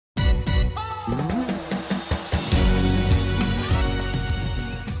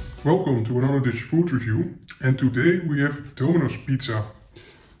Welcome to another Dutch food review, and today we have Domino's pizza.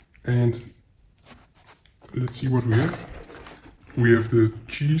 And let's see what we have. We have the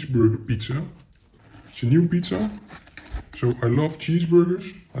cheeseburger pizza. It's a new pizza, so I love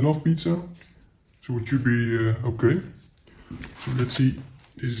cheeseburgers, I love pizza, so it should be okay. So let's see,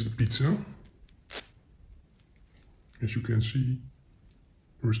 this is the pizza. As you can see,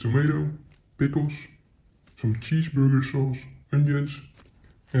 there is tomato, pickles, some cheeseburger sauce, onions,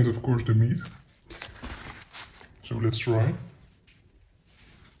 and of course the meat. So let's try.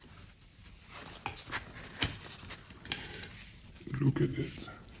 Look at it.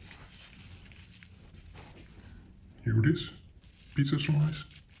 Here it is, pizza slice.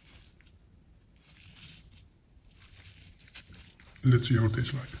 Let's see how it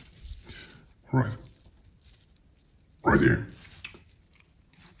tastes like. Right here.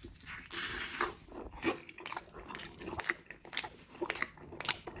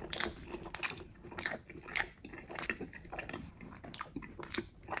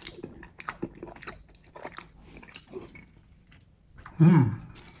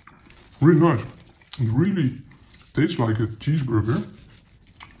 Really nice. It really tastes like a cheeseburger.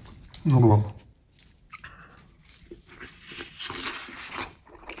 Another one.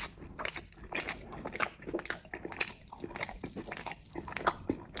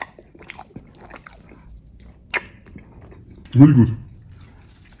 Really good.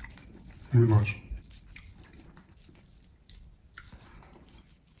 Really nice.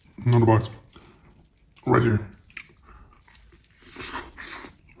 Another bite. Right here.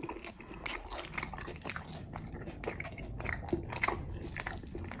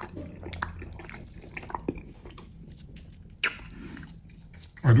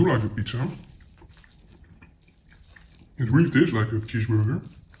 I do like the pizza. It really tastes like a cheeseburger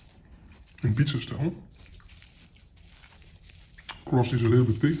in pizza style. Crust is a little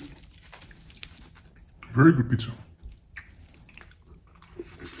bit thick. Very good pizza.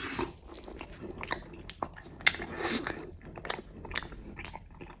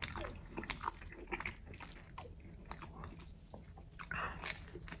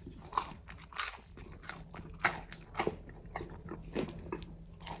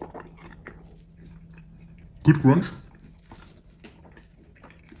 Good crunch.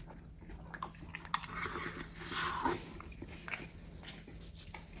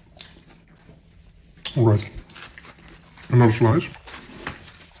 Alright, another slice.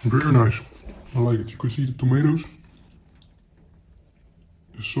 Very nice. I like it. You can see the tomatoes,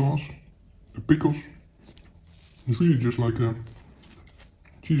 the sauce, the pickles. It's really just like a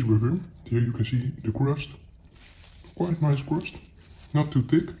cheeseburger. Here you can see the crust. Quite nice crust. Not too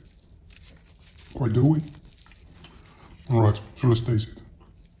thick. Quite doughy. Alright, so let's taste it.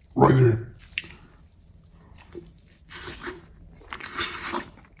 Right here.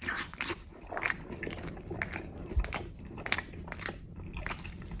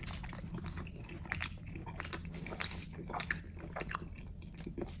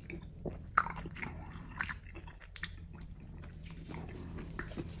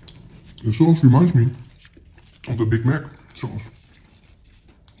 The sauce reminds me of the Big Mac sauce.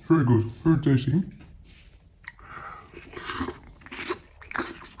 Very good, very tasty.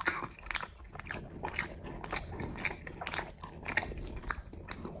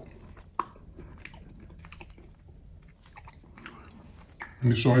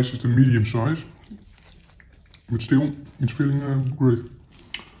 And the size is the medium size, but still it's feeling great.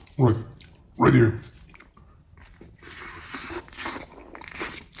 Right here.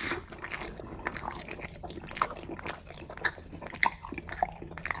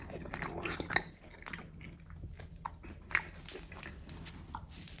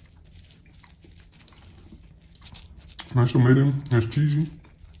 Nice tomato, nice cheesy.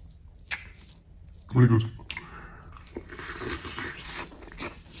 Really good.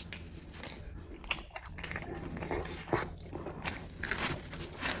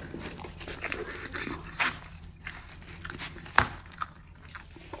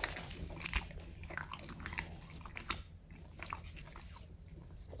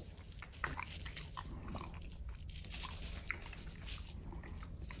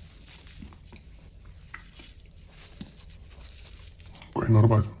 Okay, another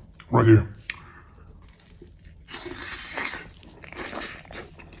bite. Right here.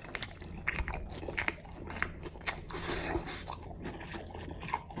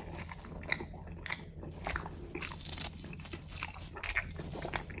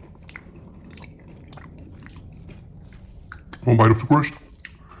 One bite of the crust.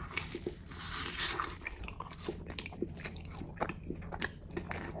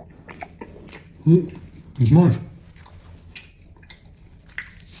 It's nice.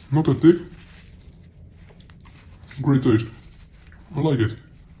 Not that thick. Great taste. I like it.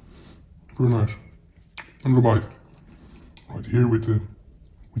 Very nice. Another bite. Right here with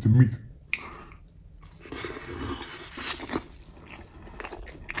the meat.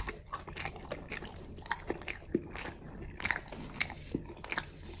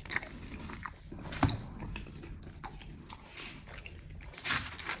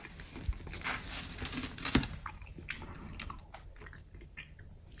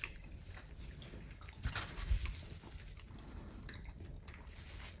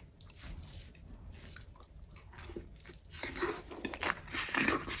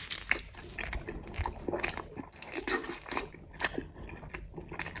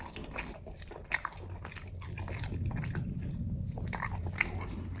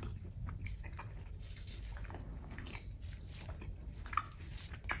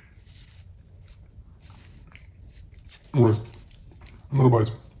 Alright, another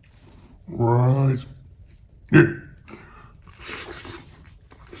bite. Right here.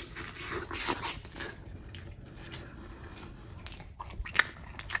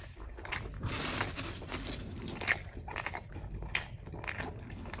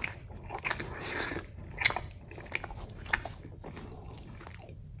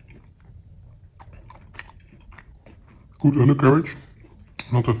 Good undercarriage,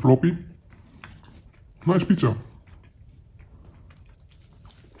 not that floppy. Nice pizza.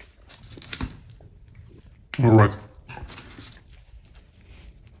 Alright,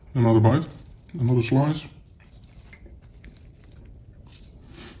 another bite, another slice.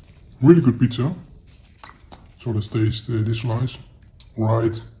 Really good pizza. So let's taste this slice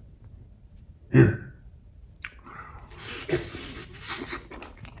right here.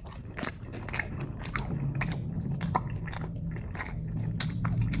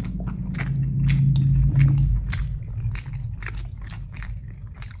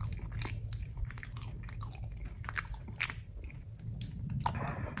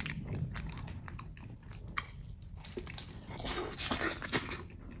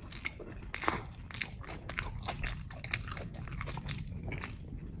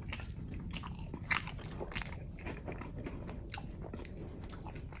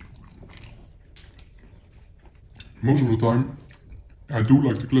 Most of the time I do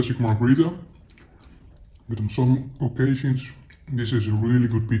like the classic margherita, but on some occasions this is a really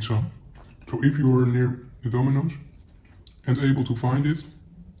good pizza. So if you are near the Domino's and able to find it,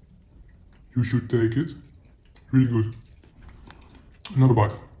 you should take it. Really good. Another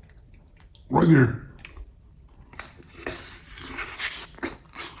bite. Right here.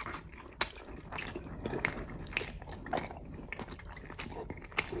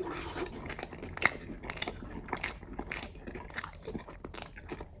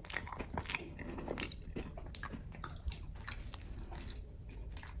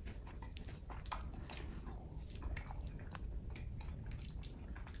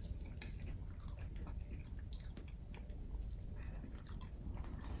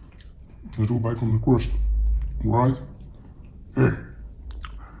 Let's do a bite from the crust. Right here.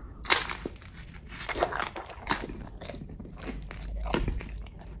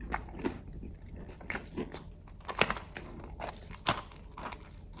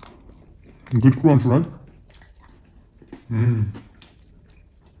 Good crunch, right?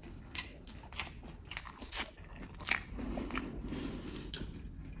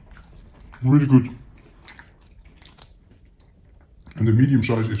 Really good. And the medium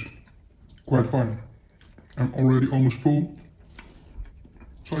size is quite fine. I'm already almost full.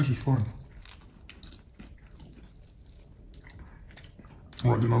 Size is fine.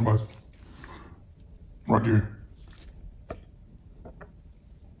 Alright, another bite. Right here.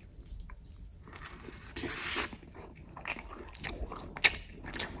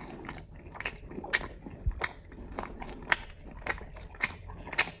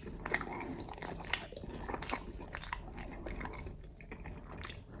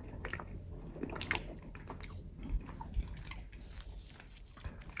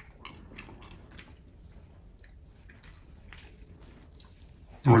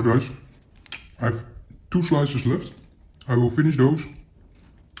 Alright guys, I have 2 slices left. I will finish those.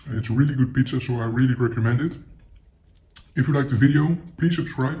 It's a really good pizza, so I really recommend it. If you like the video, please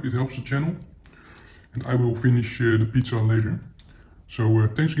subscribe, it helps the channel. And I will finish the pizza later. So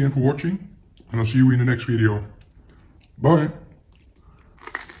thanks again for watching, and I'll see you in the next video. Bye!